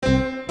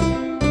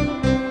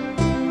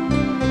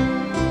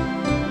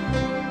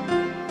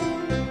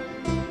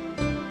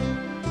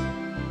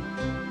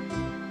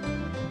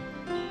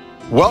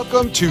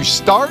Welcome to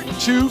Start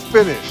to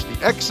Finish, the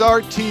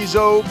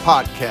XRTZO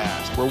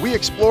podcast, where we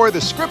explore the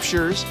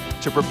scriptures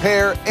to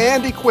prepare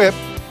and equip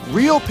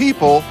real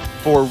people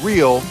for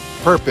real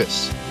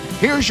purpose.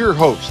 Here's your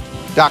host,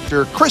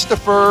 Dr.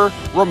 Christopher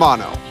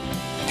Romano.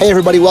 Hey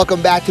everybody,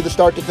 welcome back to the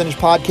Start to Finish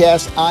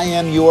podcast. I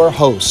am your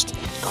host,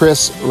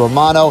 Chris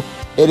Romano.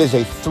 It is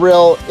a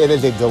thrill. It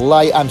is a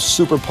delight. I'm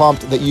super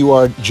pumped that you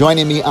are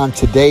joining me on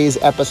today's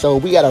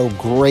episode. We got a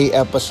great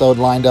episode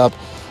lined up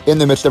in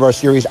the midst of our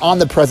series on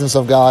the presence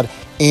of God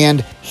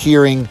and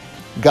hearing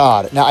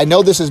God. Now, I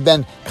know this has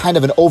been kind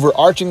of an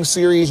overarching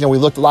series. We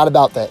looked a lot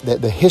about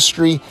the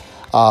history,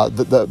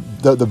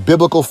 the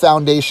biblical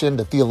foundation,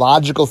 the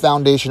theological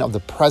foundation of the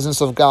presence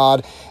of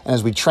God. And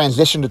as we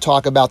transition to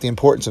talk about the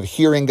importance of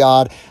hearing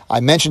God, I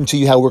mentioned to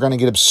you how we're going to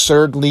get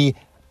absurdly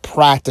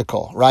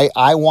practical, right?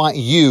 I want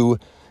you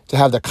to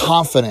have the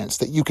confidence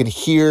that you can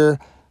hear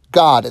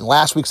God. In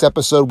last week's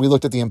episode, we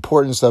looked at the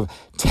importance of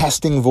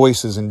testing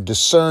voices and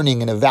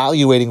discerning and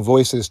evaluating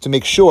voices to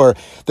make sure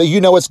that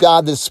you know it's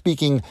God that's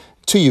speaking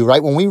to you,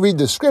 right? When we read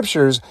the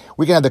scriptures,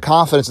 we can have the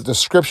confidence that the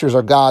scriptures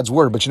are God's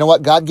word. But you know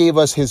what? God gave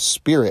us his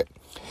spirit,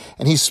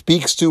 and he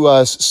speaks to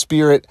us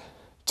spirit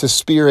to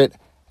spirit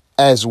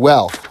as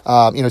well.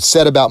 It's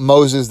said about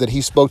Moses that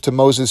he spoke to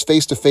Moses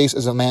face to face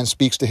as a man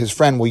speaks to his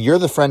friend. Well, you're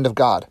the friend of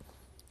God.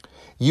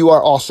 You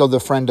are also the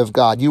friend of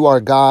God. You are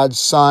God's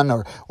son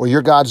or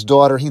you're God's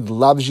daughter. He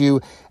loves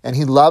you and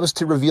he loves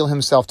to reveal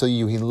himself to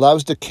you. He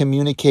loves to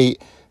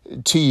communicate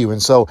to you.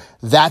 And so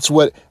that's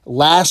what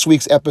last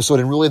week's episode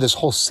and really this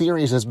whole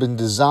series has been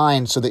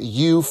designed so that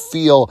you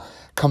feel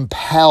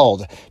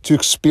compelled to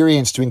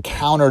experience, to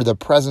encounter the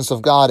presence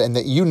of God and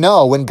that you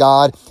know when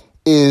God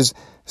is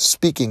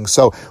speaking.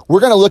 So we're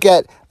going to look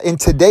at, in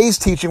today's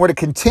teaching, we're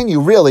going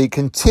to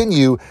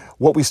continue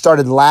what we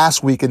started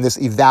last week in this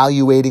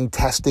evaluating,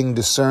 testing,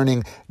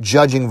 discerning,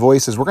 judging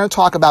voices. We're going to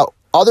talk about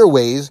other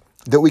ways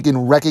that we can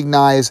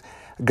recognize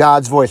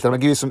God's voice. I'm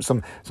going to give you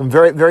some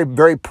very, very,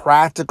 very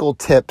practical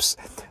tips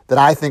that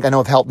I know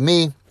have helped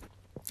me,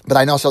 but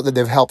I know also that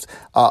they've helped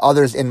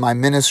others in my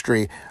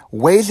ministry.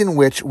 Ways in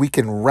which we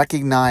can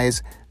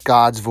recognize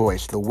God's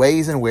voice. The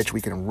ways in which we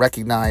can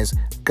recognize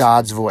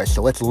God's voice.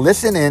 So let's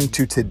listen in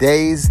to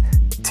today's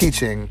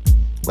teaching.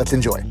 Let's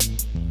enjoy.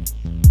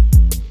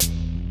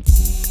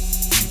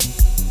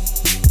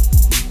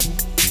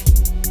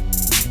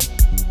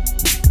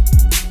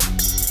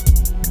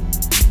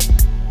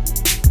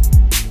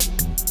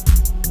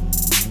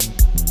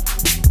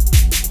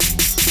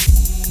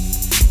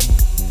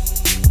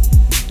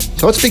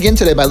 So let's begin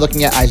today by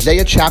looking at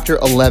Isaiah chapter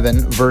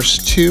 11,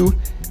 verse 2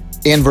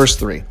 and verse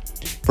 3.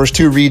 Verse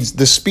 2 reads,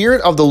 "The Spirit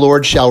of the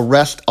Lord shall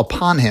rest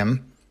upon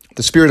him,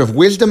 the Spirit of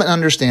wisdom and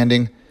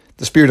understanding,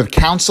 the Spirit of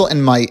counsel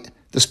and might,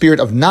 the Spirit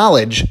of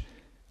knowledge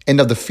and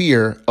of the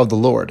fear of the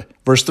Lord."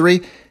 Verse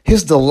 3,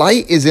 "His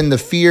delight is in the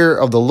fear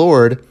of the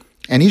Lord,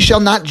 and he shall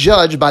not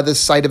judge by the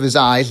sight of his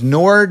eyes,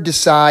 nor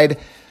decide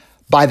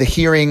by the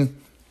hearing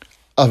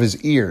of his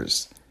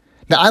ears."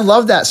 Now, I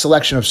love that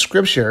selection of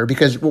scripture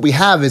because what we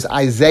have is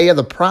Isaiah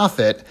the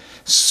prophet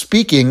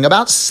speaking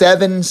about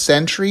 7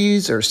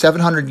 centuries or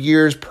 700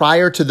 years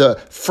prior to the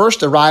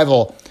first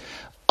arrival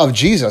of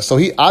Jesus. So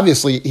he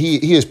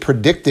is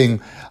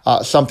predicting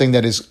something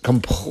that is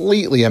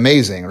completely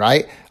amazing,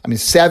 right?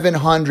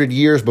 700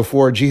 years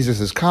before Jesus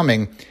is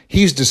coming,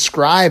 he's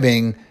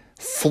describing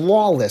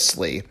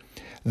flawlessly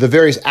the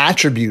various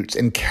attributes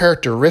and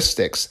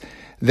characteristics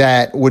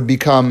that would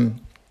become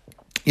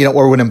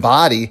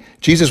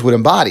Jesus would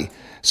embody.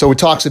 So it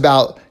talks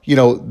about,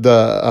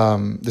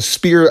 the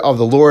Spirit of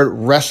the Lord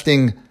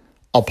resting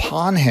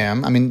upon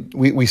him.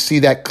 We see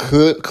that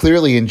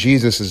clearly in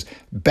Jesus'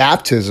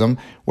 baptism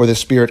where the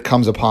Spirit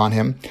comes upon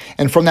him.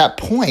 And from that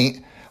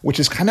point, which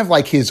is kind of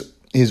like his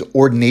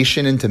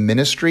ordination into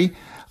ministry,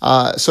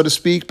 so to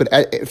speak.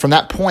 But from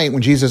that point,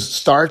 when Jesus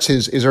starts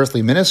his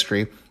earthly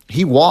ministry,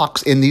 he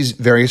walks in these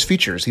various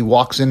features. He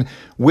walks in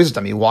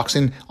wisdom. He walks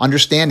in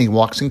understanding. He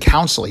walks in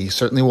counsel. He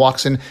certainly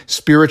walks in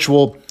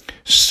spiritual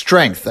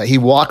strength. He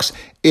walks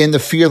in the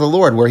fear of the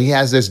Lord, where he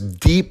has this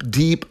deep,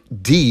 deep,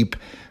 deep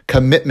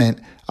commitment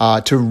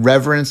to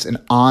reverence and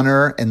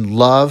honor and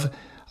love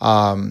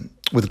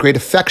with great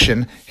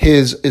affection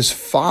his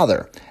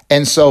Father.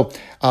 And so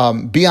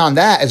beyond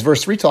that, as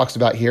verse 3 talks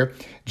about here,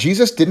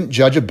 Jesus didn't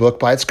judge a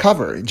book by its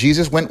cover.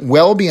 Jesus went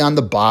well beyond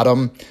the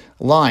bottom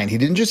line. He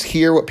didn't just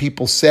hear what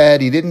people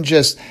said. He didn't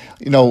just,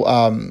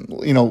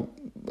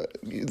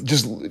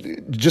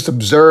 just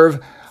observe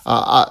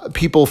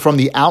people from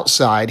the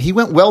outside. He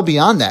went well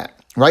beyond that,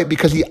 right?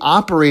 Because he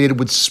operated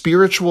with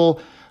spiritual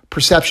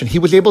perception. He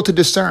was able to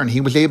discern.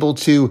 He was able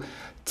to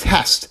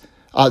test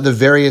the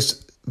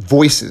various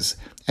voices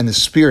and the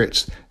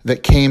spirits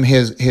that came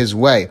his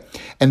way.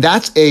 And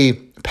that's a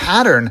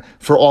pattern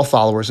for all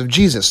followers of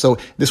Jesus. So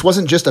this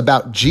wasn't just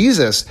about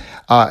Jesus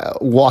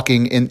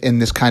walking in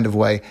this kind of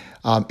way.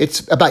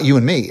 It's about you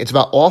and me. It's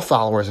about all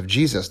followers of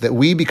Jesus, that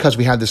we, because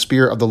we have the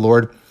Spirit of the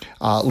Lord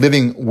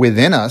living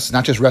within us,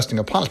 not just resting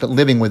upon us, but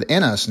living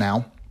within us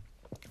now,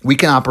 we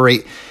can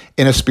operate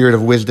in a spirit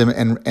of wisdom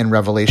and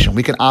revelation.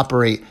 We can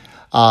operate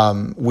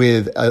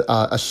with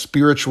a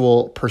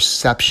spiritual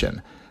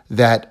perception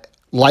that,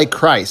 like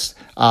Christ,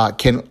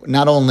 can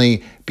not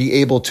only be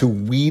able to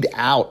weed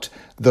out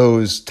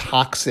those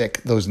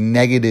toxic, those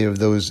negative,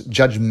 those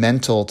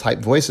judgmental type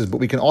voices, but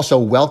we can also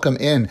welcome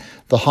in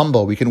the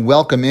humble. We can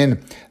welcome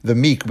in the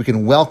meek. We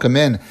can welcome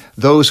in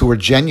those who are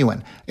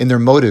genuine in their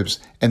motives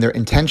and their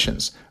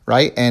intentions,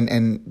 right?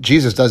 And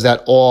Jesus does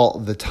that all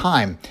the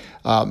time.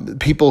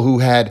 People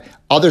who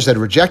others had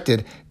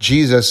rejected,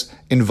 Jesus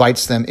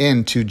invites them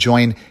in to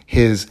join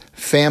his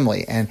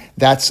family. And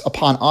that's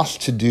upon us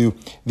to do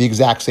the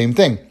exact same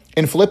thing.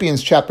 In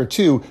Philippians chapter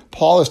 2,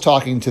 Paul is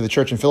talking to the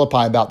church in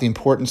Philippi about the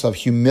importance of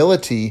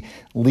humility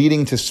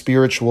leading to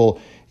spiritual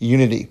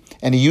unity.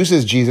 And he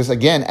uses Jesus,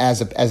 again,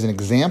 as an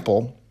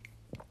example,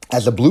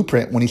 as a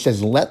blueprint, when he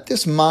says, let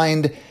this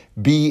mind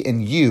be in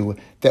you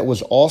that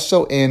was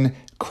also in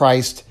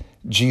Christ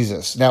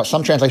Jesus. Now,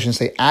 some translations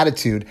say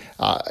attitude.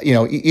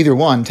 Either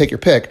one, take your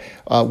pick.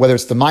 Whether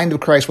it's the mind of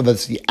Christ, whether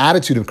it's the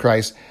attitude of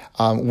Christ,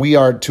 we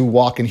are to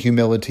walk in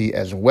humility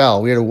as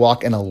well. We are to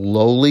walk in a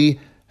lowly,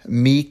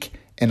 meek,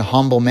 and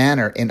humble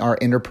manner in our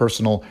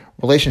interpersonal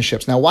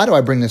relationships. Now, why do I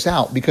bring this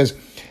out? Because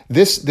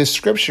this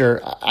scripture,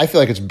 I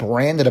feel like it's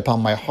branded upon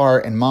my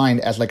heart and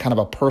mind as like kind of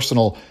a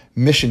personal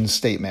mission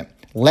statement.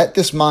 Let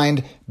this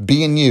mind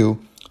be in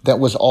you that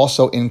was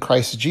also in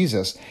Christ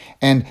Jesus.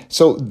 And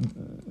so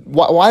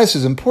why this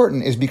is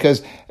important is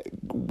because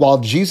while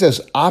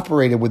Jesus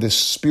operated with this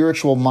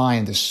spiritual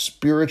mind, this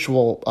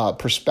spiritual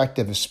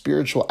perspective, a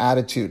spiritual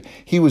attitude,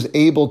 he was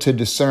able to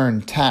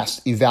discern,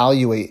 test,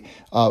 evaluate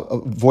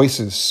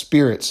voices,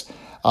 spirits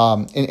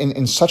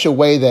in such a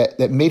way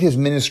that made his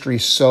ministry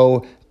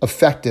so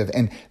effective.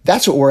 And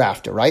that's what we're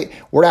after, right?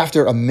 We're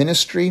after a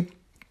ministry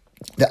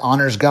that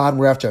honors God.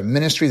 We're after a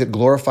ministry that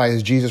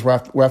glorifies Jesus.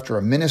 We're after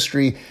a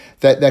ministry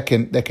that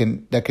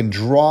can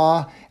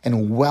draw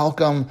and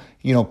welcome,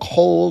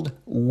 cold,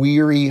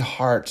 weary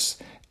hearts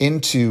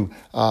into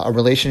a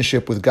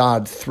relationship with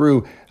God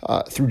through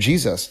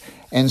Jesus.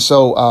 And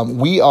so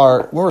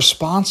we're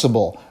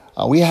responsible.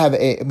 We have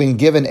been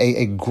given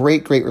a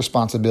great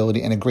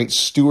responsibility and a great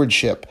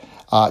stewardship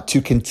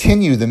to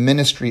continue the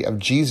ministry of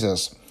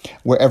Jesus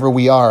wherever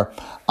we are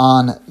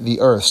on the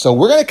earth. So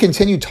we're going to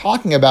continue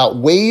talking about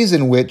ways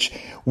in which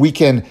we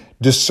can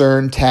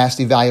discern, test,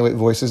 evaluate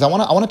voices. I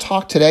want to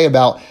talk today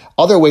about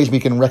other ways we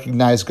can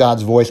recognize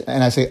God's voice.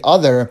 And I say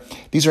other,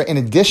 these are in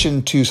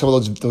addition to some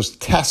of those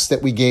tests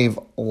that we gave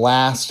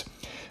last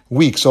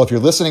week. So if you're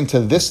listening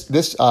to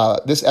this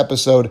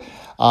episode,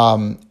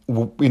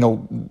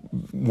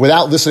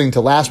 without listening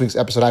to last week's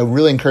episode, I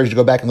really encourage you to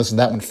go back and listen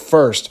to that one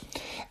first.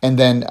 And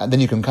then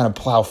you can kind of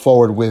plow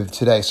forward with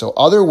today. So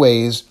other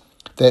ways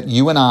that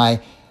you and I,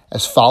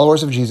 as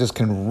followers of Jesus,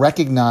 can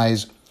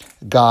recognize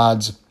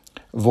God's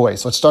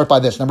voice. Let's start by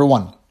this. Number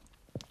one,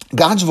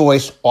 God's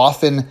voice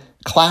often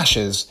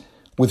clashes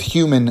with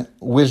human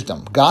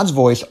wisdom. God's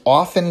voice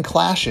often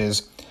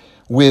clashes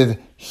with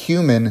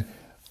human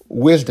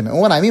wisdom. And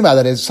what I mean by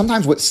that is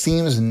sometimes what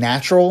seems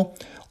natural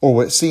or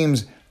what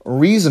seems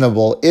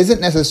reasonable isn't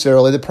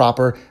necessarily the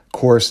proper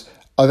course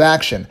of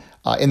action.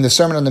 In the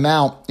Sermon on the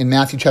Mount, in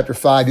Matthew chapter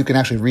 5, you can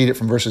actually read it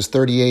from verses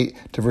 38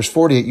 to verse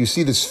 48. You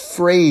see this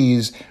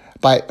phrase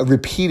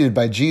repeated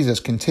by Jesus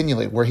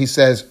continually, where he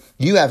says,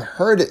 "You have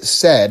heard it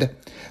said,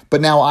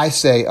 but now I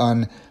say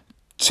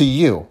unto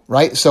you."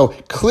 Right? So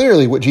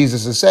clearly, what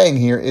Jesus is saying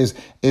here is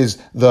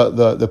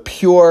the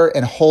pure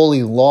and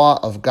holy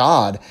law of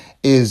God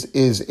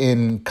is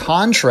in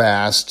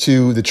contrast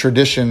to the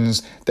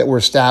traditions that were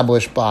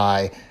established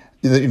by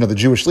the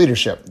Jewish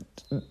leadership.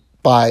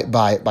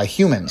 By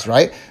humans,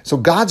 right? So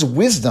God's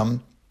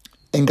wisdom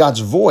and God's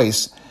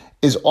voice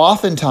is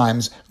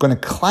oftentimes going to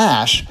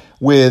clash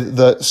with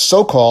the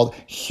so-called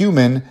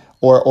human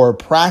or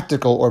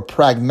practical or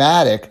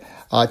pragmatic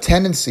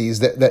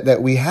tendencies that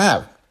we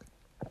have.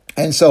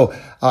 And so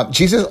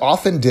Jesus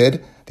often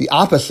did the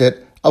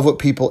opposite of what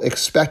people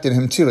expected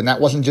him to. And that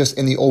wasn't just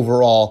in the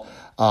overall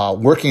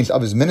workings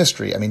of his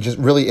ministry. I mean, just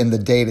really in the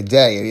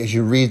day-to-day. As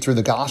you read through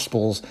the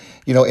Gospels,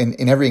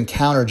 in every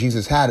encounter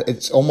Jesus had,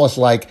 it's almost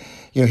like,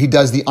 he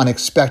does the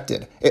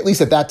unexpected, at least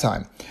at that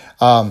time.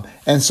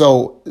 And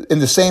so in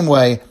the same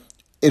way,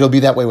 it'll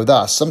be that way with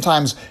us.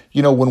 Sometimes,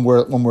 when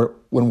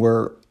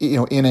we're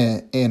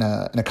in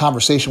a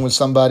conversation with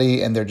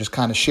somebody and they're just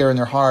kind of sharing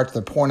their hearts,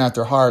 they're pouring out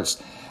their hearts,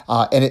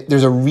 and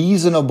there's a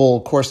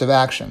reasonable course of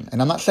action.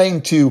 And I'm not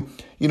saying to,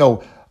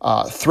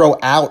 throw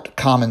out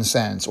common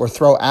sense or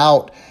throw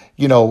out,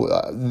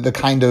 the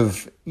kind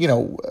of,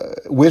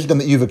 wisdom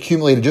that you've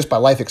accumulated just by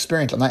life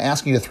experience. I'm not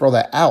asking you to throw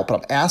that out, but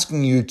I'm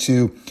asking you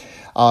to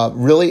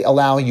really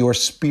allow your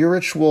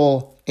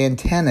spiritual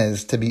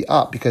antennas to be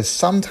up, because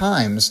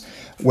sometimes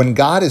when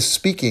God is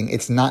speaking,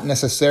 it's not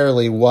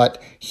necessarily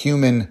what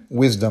human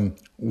wisdom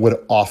would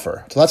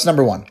offer. So that's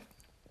number one.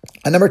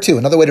 And number two,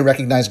 another way to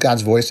recognize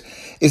God's voice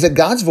is that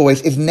God's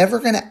voice is never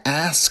going to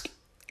ask you,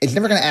 it's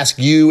never going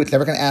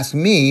to ask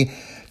me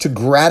to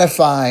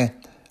gratify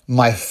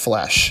my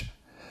flesh.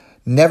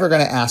 Never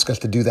going to ask us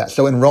to do that.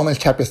 So in Romans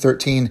chapter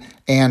 13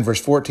 and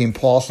verse 14,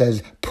 Paul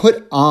says,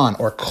 put on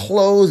or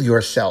clothe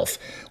yourself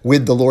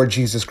with the Lord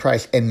Jesus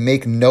Christ and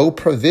make no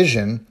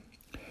provision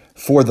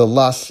for the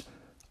lusts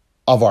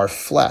of our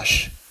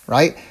flesh,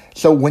 right?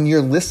 So when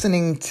you're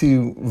listening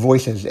to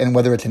voices, and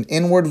whether it's an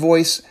inward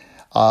voice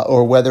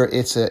or whether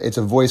it's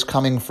a voice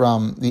coming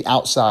from the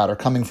outside or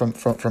coming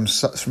from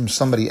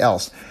somebody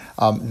else,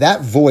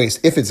 that voice,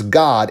 if it's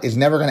God, is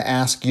never going to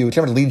ask you, it's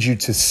never going to lead you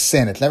to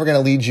sin. It's never going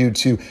to lead you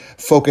to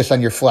focus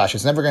on your flesh.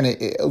 It's never going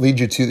to lead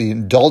you to the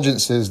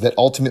indulgences that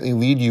ultimately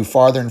lead you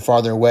farther and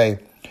farther away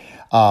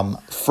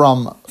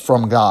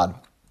from God.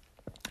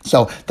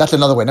 So that's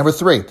another way. Number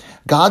 3,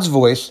 God's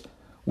voice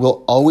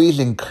will always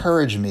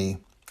encourage me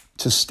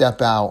to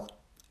step out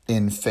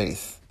in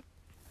faith.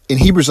 In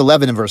Hebrews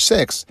 11 and verse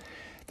 6,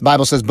 the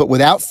Bible says, "But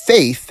without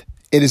faith,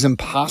 it is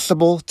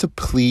impossible to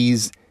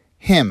please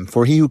him.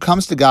 For he who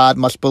comes to God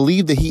must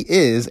believe that he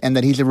is, and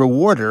that he's a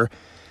rewarder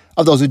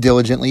of those who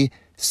diligently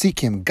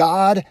seek him."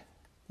 God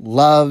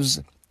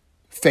loves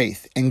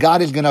faith, and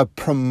God is going to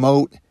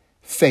promote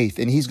faith,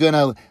 and he's going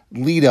to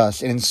lead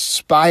us and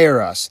inspire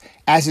us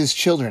as his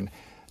children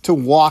to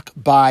walk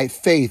by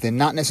faith and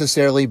not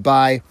necessarily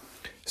by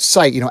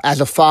sight. As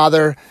a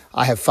father,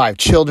 I have 5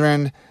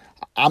 children.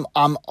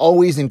 I'm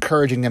always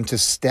encouraging them to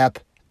step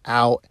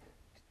out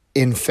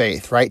in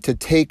faith, right? To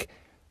take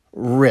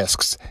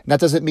risks. And that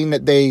doesn't mean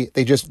that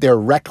they're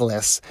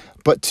reckless,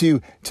 but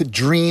to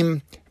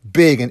dream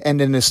big and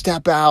then to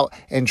step out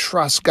and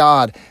trust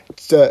God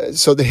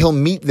so that he'll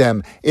meet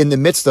them in the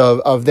midst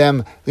of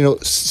them,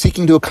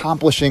 seeking to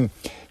accomplishing,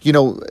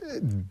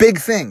 big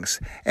things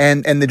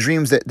and the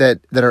dreams that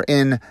are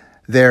in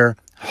their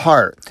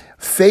heart.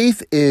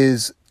 Faith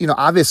is,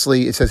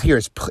 obviously it says here,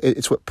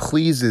 it's what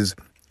pleases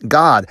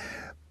God,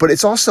 but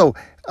it's also,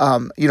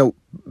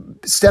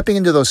 stepping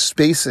into those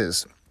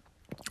spaces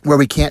where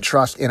we can't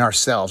trust in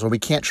ourselves, where we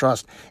can't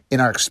trust in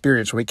our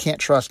experience, where we can't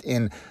trust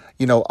in,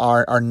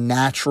 our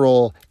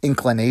natural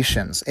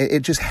inclinations.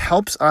 It just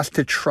helps us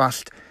to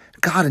trust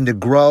God and to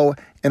grow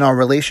in our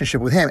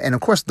relationship with him. And of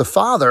course, the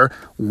Father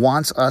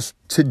wants us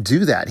to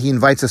do that. He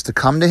invites us to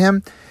come to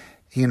him.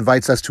 He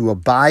invites us to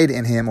abide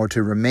in him or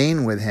to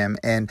remain with him.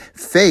 And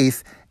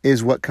faith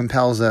is what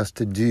compels us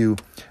to do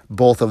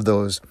both of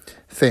those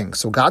things.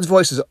 So God's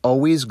voice is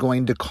always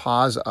going to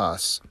cause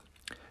us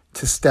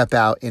to step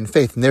out in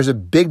faith. And there's a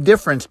big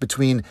difference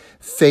between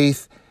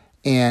faith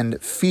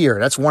and fear.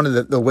 That's one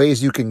of the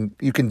ways you can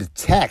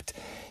detect,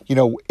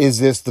 is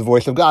this the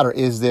voice of God, or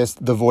is this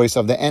the voice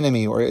of the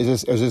enemy, or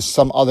is this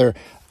some other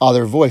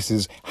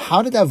voices?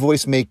 How did that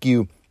voice make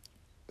you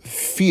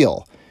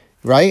feel?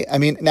 Right? I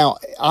mean, now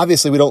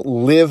obviously we don't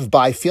live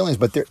by feelings,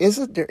 but there is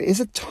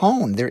a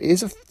tone, there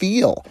is a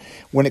feel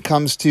when it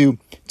comes to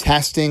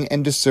testing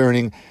and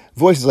discerning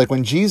voices. Like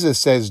when Jesus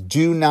says,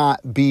 "Do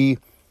not be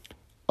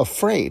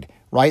afraid,"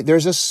 right?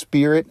 There's a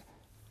spirit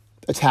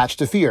attached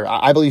to fear.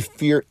 I believe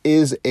fear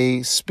is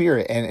a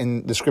spirit. And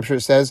in the scripture,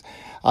 it says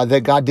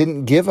that God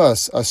didn't give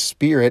us a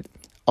spirit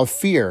of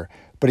fear,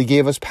 but he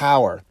gave us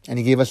power, and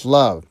he gave us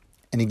love,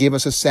 and he gave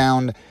us a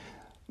sound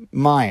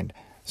mind.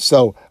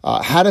 So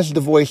how does the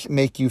voice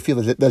make you feel?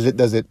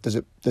 Does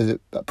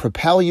it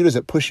propel you? Does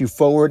it push you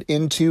forward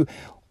into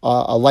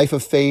a life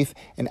of faith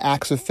and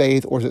acts of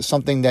faith? Or is it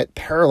something that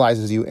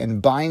paralyzes you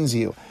and binds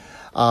you?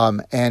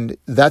 And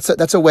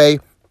that's a way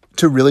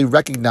to really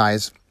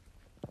recognize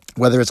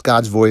whether it's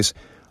God's voice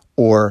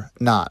or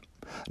not.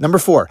 Number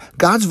 4,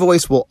 God's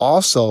voice will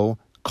also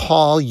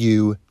call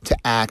you to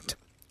act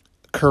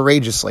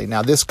courageously.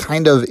 Now, this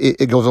kind of,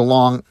 it goes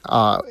along,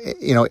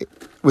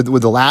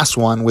 with the last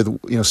one, with,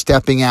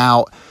 stepping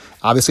out.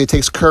 Obviously, it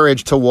takes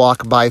courage to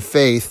walk by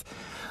faith.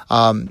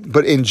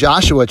 But in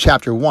Joshua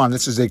chapter 1,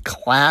 this is a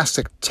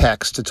classic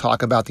text to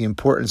talk about the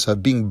importance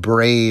of being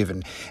brave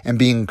and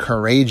being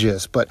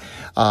courageous. But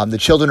the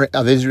children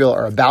of Israel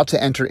are about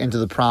to enter into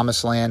the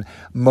promised land.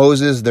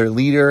 Moses, their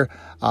leader,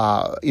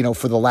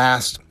 for the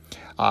last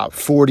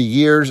 40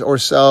 years or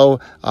so,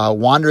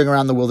 wandering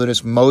around the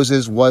wilderness,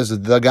 Moses was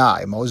the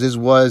guy. Moses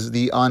was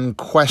the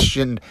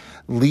unquestioned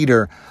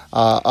leader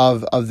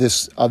of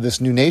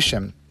this new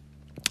nation.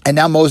 And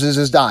now Moses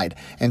has died,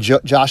 and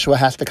Joshua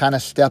has to kind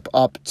of step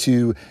up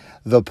to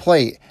the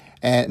plate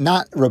and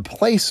not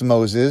replace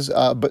Moses,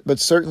 but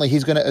certainly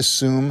he's going to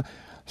assume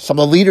some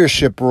of the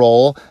leadership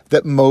role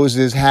that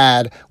Moses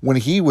had when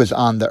he was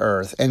on the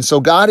earth. And so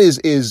God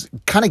is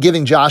kind of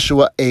giving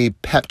Joshua a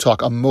pep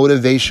talk, a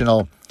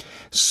motivational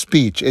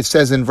speech. It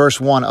says in verse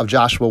 1 of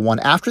Joshua 1,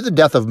 "After the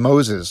death of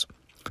Moses,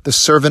 the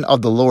servant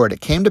of the Lord,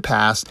 it came to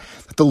pass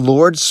that the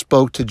Lord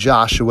spoke to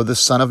Joshua, the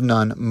son of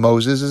Nun,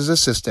 Moses'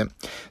 assistant,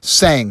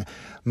 saying,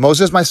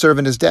 Moses, my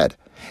servant, is dead.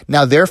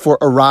 Now therefore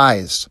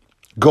arise,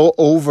 go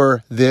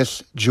over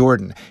this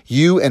Jordan,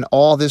 you and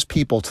all this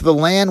people, to the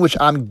land which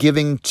I'm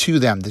giving to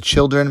them, the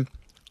children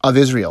of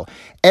Israel.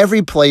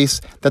 Every place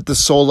that the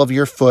sole of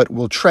your foot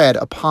will tread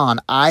upon,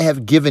 I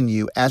have given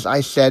you, as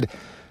I said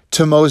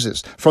to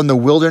Moses, from the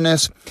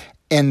wilderness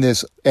and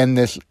this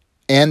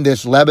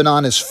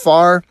Lebanon as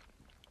far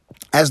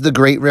as the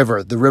great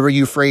river, the river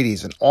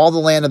Euphrates, and all the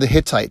land of the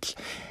Hittites,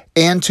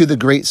 and to the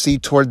great sea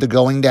toward the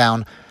going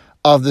down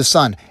of the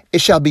sun.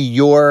 It shall be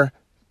your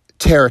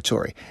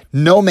territory.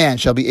 No man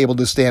shall be able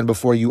to stand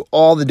before you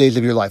all the days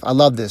of your life. I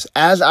love this.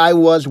 As I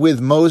was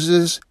with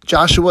Moses,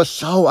 Joshua,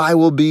 so I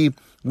will be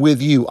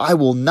with you. I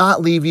will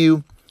not leave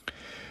you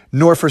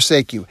nor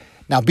forsake you.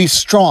 Now be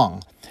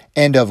strong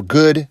and of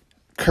good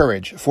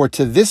courage, for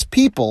to this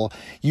people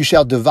you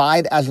shall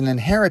divide as an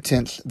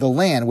inheritance the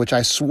land which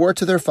I swore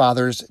to their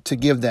fathers to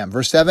give them.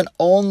 Verse 7,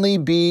 only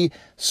be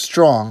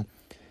strong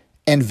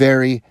and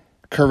very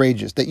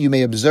courageous, that you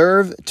may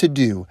observe to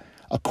do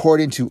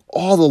according to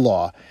all the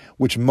law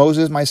which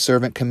Moses my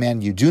servant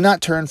commanded you. Do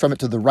not turn from it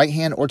to the right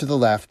hand or to the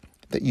left,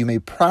 that you may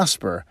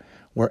prosper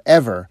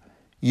wherever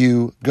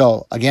you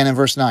go. Again in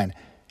verse 9,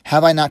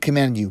 have I not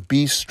commanded you,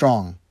 be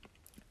strong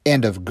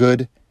and of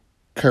good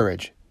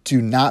courage.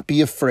 Do not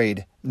be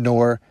afraid,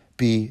 nor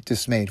be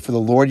dismayed, for the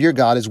Lord your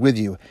God is with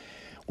you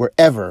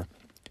wherever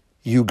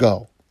you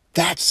go.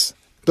 That's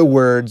the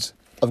words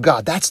of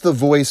God. That's the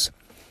voice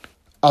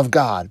of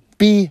God.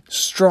 Be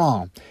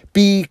strong,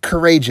 be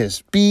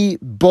courageous, be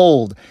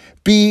bold,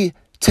 be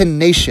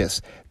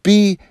tenacious,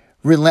 be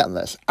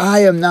relentless. I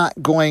am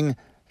not going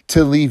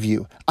to leave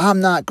you. I'm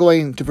not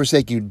going to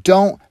forsake you.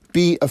 Don't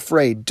be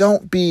afraid.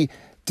 Don't be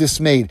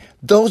dismayed.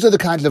 Those are the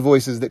kinds of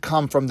voices that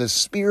come from the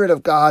Spirit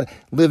of God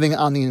living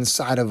on the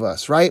inside of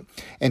us, right?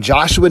 And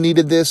Joshua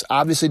needed this,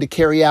 obviously, to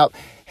carry out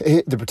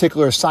the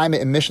particular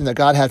assignment and mission that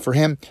God had for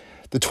him.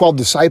 The 12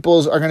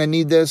 disciples are going to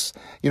need this,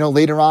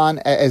 later on,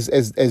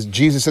 as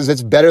Jesus says,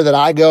 it's better that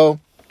I go.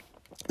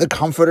 The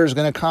Comforter is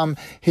going to come.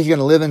 He's going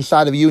to live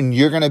inside of you, and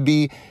you're going to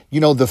be,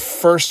 the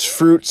first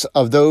fruits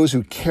of those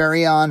who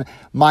carry on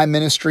my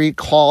ministry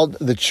called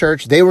the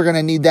church. They were going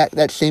to need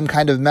that same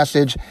kind of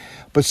message,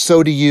 but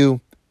so do you,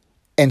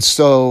 and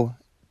so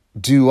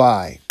do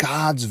I.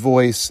 God's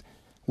voice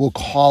will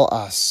call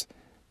us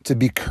to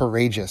be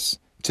courageous,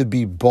 to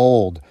be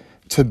bold,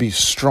 to be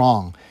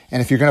strong.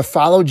 And if you're going to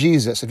follow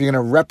Jesus, if you're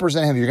going to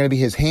represent him, if you're going to be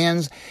his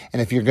hands,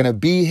 and if you're going to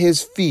be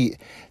his feet,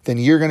 then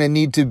you're going to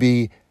need to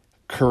be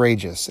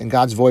courageous. And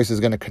God's voice is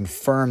going to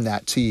confirm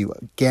that to you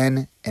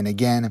again and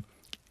again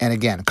and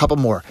again. A couple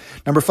more.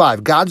 Number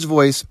 5, God's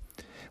voice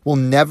will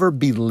never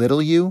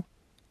belittle you,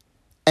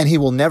 and he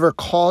will never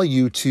call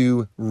you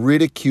to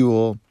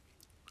ridicule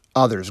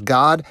others.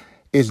 God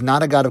is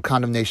not a God of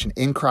condemnation.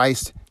 In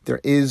Christ,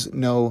 there is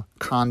no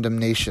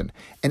condemnation.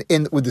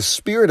 And with the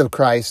Spirit of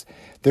Christ,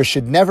 there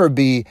should never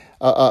be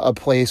a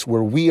place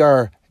where we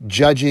are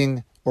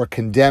judging or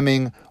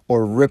condemning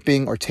or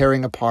ripping or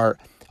tearing apart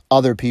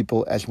other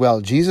people as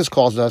well. Jesus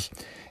calls us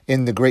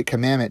in the Great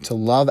Commandment to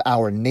love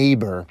our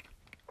neighbor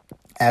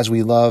as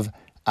we love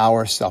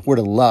ourselves. We're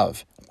to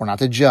love. We're not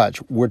to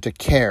judge. We're to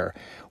care.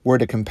 We're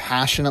to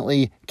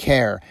compassionately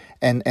care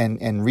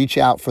and reach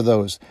out for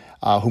those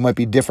who might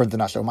be different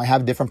than us or might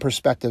have different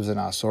perspectives than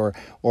us or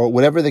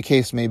whatever the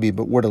case may be.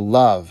 But we're to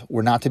love.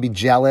 We're not to be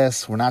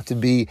jealous. We're not to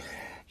be,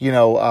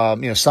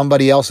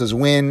 somebody else's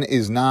win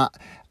is not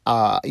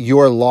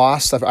your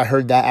loss. I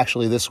heard that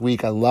actually this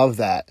week. I love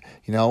that,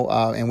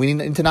 and we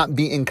need to not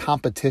be in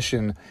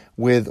competition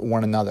with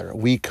one another.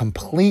 We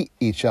complete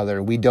each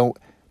other. We don't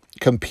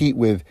compete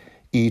with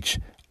each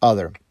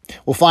other.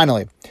 Well,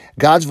 finally,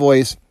 God's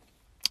voice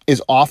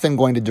is often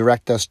going to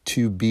direct us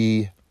to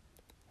be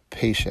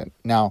patient.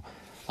 Now,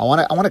 I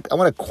want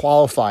to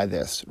qualify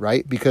this,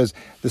 right? Because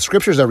the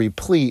scriptures are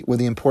replete with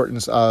the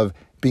importance of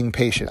being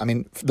patient. I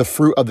mean, the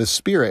fruit of the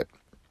Spirit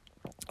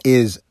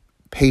is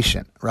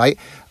patient, right?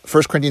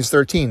 1 Corinthians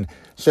 13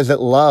 says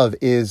that love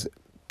is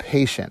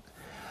patient.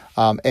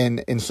 And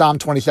in Psalm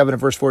 27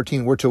 and verse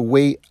 14, we're to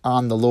wait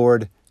on the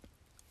Lord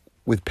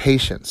with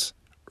patience,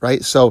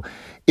 right? So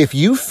if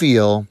you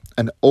feel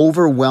an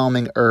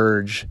overwhelming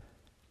urge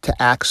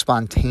to act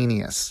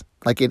spontaneous,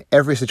 like in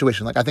every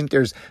situation, like I think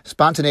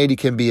spontaneity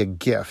can be a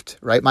gift,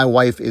 right? My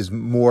wife is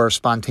more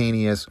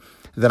spontaneous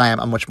than I am.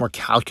 I'm much more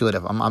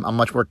calculative. I'm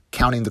much more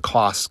counting the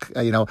costs.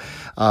 I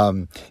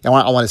want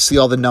to see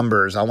all the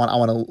numbers. I want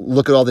to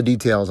look at all the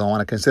details. I want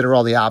to consider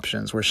all the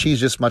options. Where she's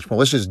just much more,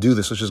 let's just do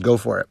this. Let's just go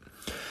for it.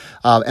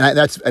 And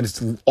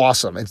it's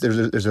awesome.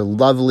 There's a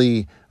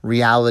lovely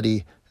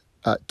reality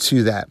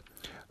to that.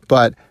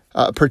 But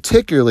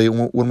particularly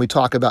when we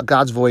talk about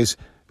God's voice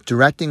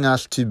directing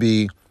us to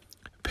be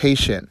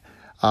patient,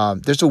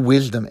 there's a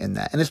wisdom in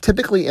that. And it's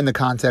typically in the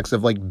context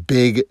of like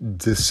big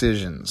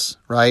decisions,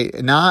 right?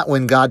 Not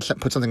when God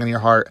puts something on your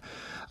heart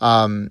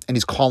and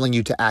he's calling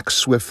you to act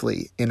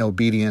swiftly in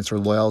obedience or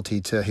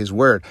loyalty to his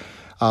word.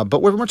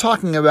 But when we're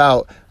talking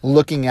about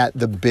looking at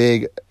the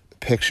big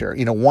picture,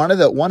 one of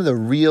the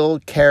real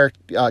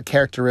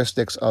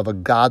characteristics of a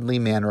godly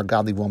man or a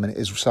godly woman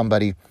is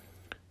somebody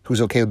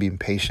who's okay with being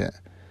patient,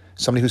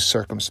 somebody who's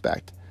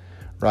circumspect,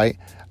 right?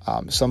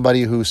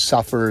 Somebody who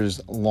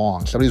suffers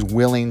long, somebody who's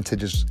willing to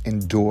just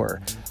endure.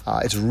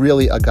 It's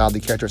really a godly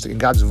characteristic, and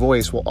God's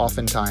voice will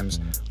oftentimes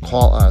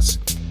call us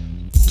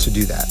to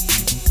do that.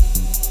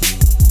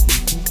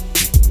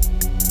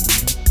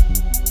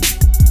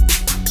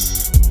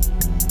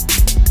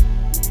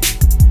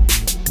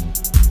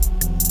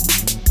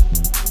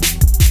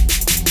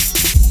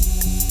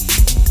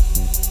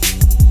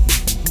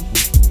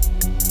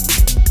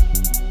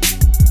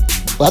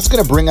 Well, that's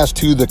going to bring us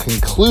to the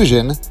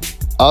conclusion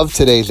of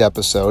today's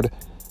episode.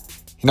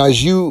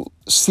 As you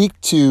seek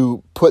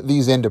to put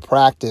these into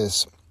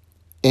practice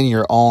in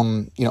your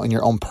own, in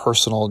your own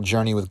personal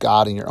journey with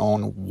God, in your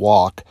own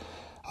walk,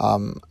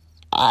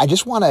 I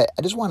just want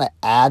to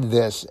add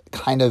this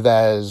kind of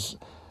as,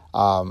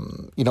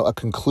 a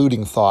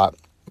concluding thought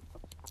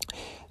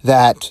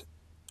that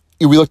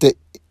we looked at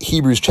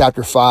Hebrews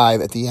chapter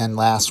 5 at the end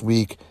last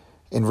week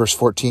in verse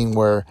 14,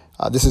 where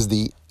this is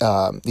the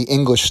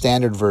English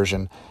Standard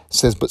Version,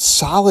 says, "But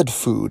solid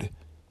food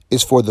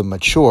is for the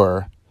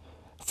mature,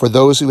 for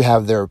those who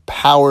have their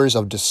powers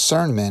of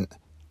discernment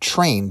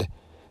trained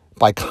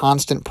by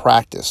constant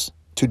practice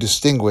to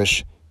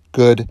distinguish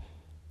good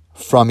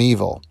from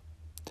evil."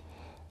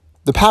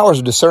 The powers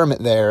of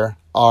discernment there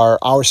are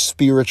our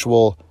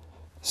spiritual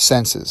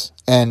senses,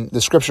 and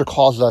the scripture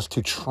calls us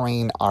to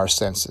train our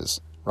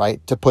senses,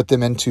 right? To put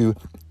them into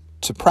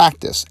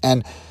practice.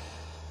 And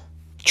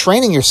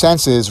training your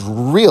senses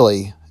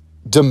really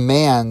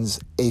demands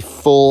a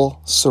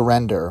full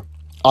surrender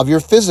of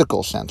your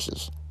physical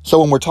senses. So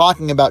when we're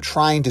talking about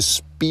trying to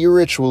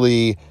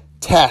spiritually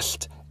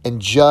test and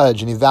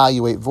judge and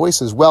evaluate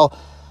voices, well,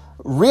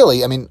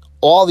 really,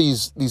 all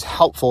these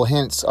helpful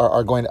hints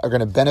are going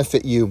to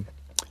benefit you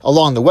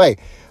along the way,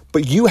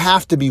 but you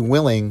have to be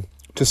willing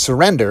to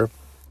surrender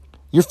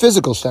your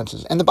physical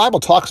senses. And the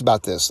Bible talks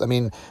about this.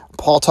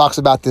 Paul talks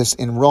about this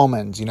in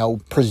Romans,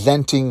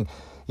 presenting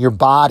your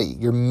body,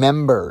 your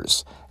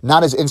members,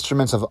 not as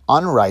instruments of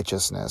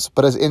unrighteousness,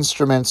 but as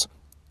instruments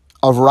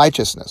of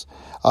righteousness.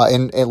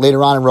 And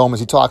later on in Romans,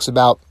 he talks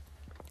about,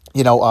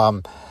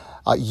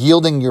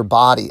 yielding your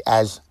body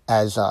as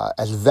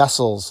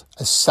vessels,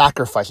 as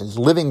sacrifices,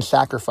 living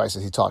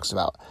sacrifices. He talks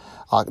about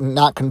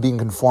not being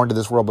conformed to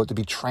this world, but to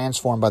be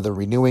transformed by the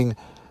renewing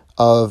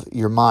of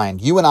your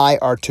mind. You and I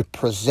are to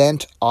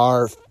present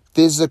our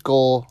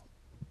physical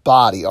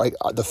body, right?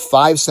 The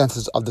five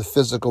senses of the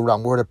physical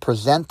realm. We're to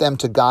present them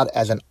to God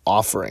as an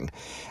offering,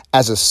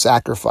 as a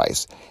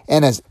sacrifice,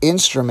 and as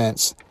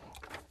instruments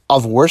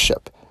of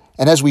worship.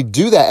 And as we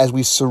do that, as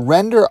we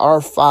surrender our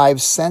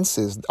five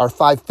senses, our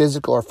five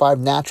physical, our five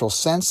natural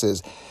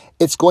senses,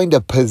 it's going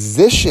to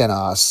position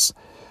us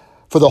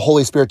for the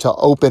Holy Spirit to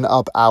open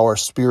up our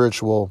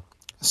spiritual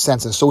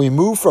senses. So we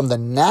move from the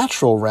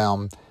natural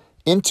realm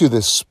into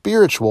the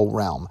spiritual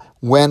realm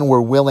when we're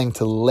willing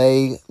to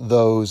lay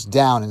those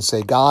down and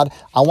say, God,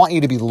 I want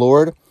you to be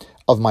Lord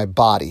of my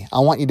body. I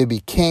want you to be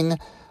king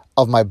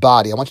of my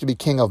body. I want you to be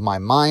king of my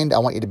mind. I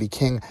want you to be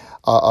king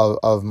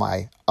of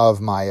my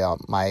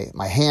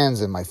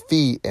hands and my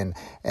feet and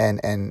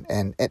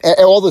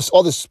all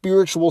the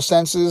spiritual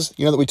senses,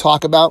 that we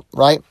talk about,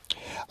 right?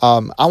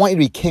 I want you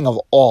to be king of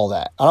all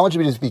that. I don't want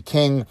you to just be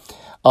king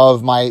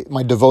of my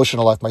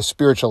devotional life, my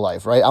spiritual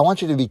life, right? I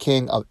want you to be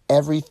king of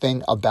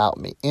everything about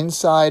me,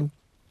 inside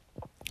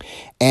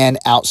and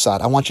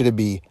outside. I want you to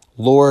be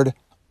Lord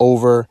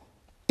over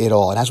it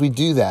all. And as we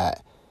do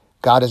that,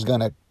 God is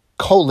going to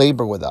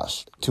co-labor with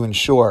us to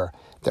ensure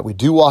that we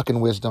do walk in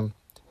wisdom,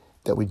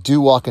 that we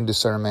do walk in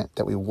discernment,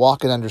 that we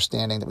walk in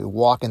understanding, that we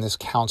walk in this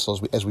counsel.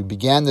 As we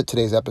began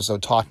today's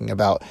episode talking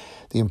about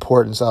the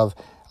importance of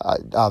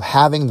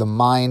having the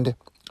mind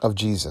of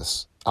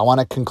Jesus, I want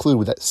to conclude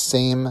with that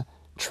same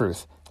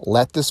truth.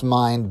 Let this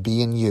mind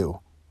be in you.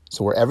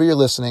 So wherever you're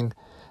listening,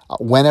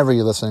 whenever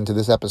you're listening to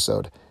this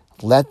episode,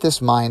 let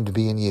this mind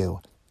be in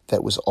you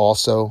that was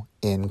also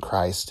in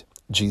Christ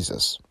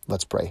Jesus.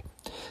 Let's pray.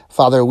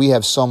 Father, we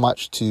have so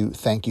much to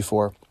thank you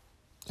for,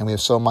 and we have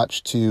so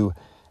much to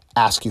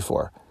ask you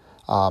for.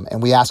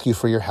 And we ask you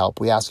for your help.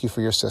 We ask you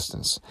for your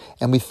assistance.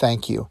 And we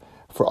thank you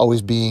for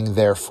always being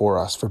there for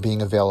us, for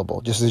being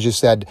available. Just as you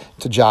said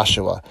to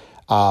Joshua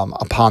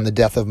upon the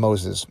death of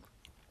Moses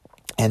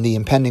and the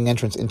impending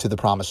entrance into the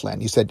promised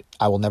land, you said,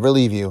 I will never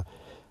leave you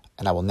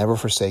and I will never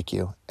forsake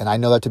you. And I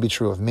know that to be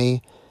true of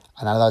me,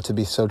 and I know that to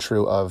be so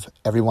true of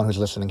everyone who's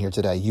listening here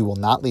today. You will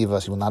not leave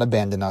us. You will not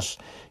abandon us.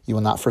 You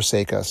will not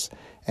forsake us.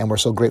 And we're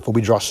so grateful.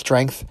 We draw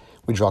strength.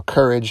 We draw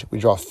courage. We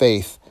draw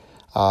faith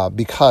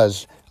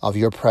because of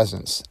your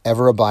presence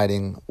ever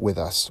abiding with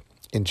us.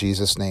 In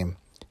Jesus' name,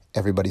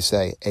 everybody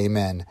say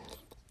amen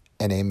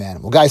and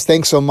amen. Well, guys,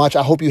 thanks so much.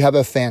 I hope you have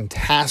a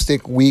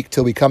fantastic week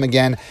till we come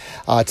again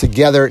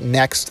together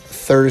next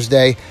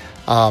Thursday.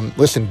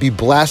 Listen, be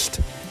blessed,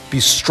 be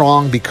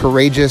strong, be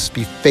courageous,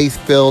 be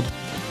faith-filled.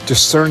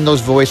 Discern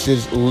those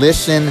voices.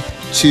 Listen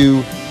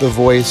to the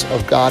voice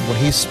of God. When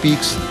he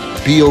speaks,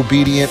 be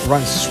obedient.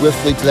 Run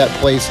swiftly to that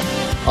place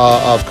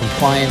of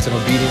compliance and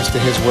obedience to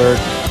his word.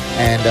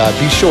 And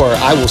be sure,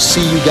 I will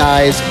see you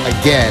guys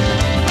again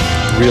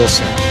real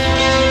soon.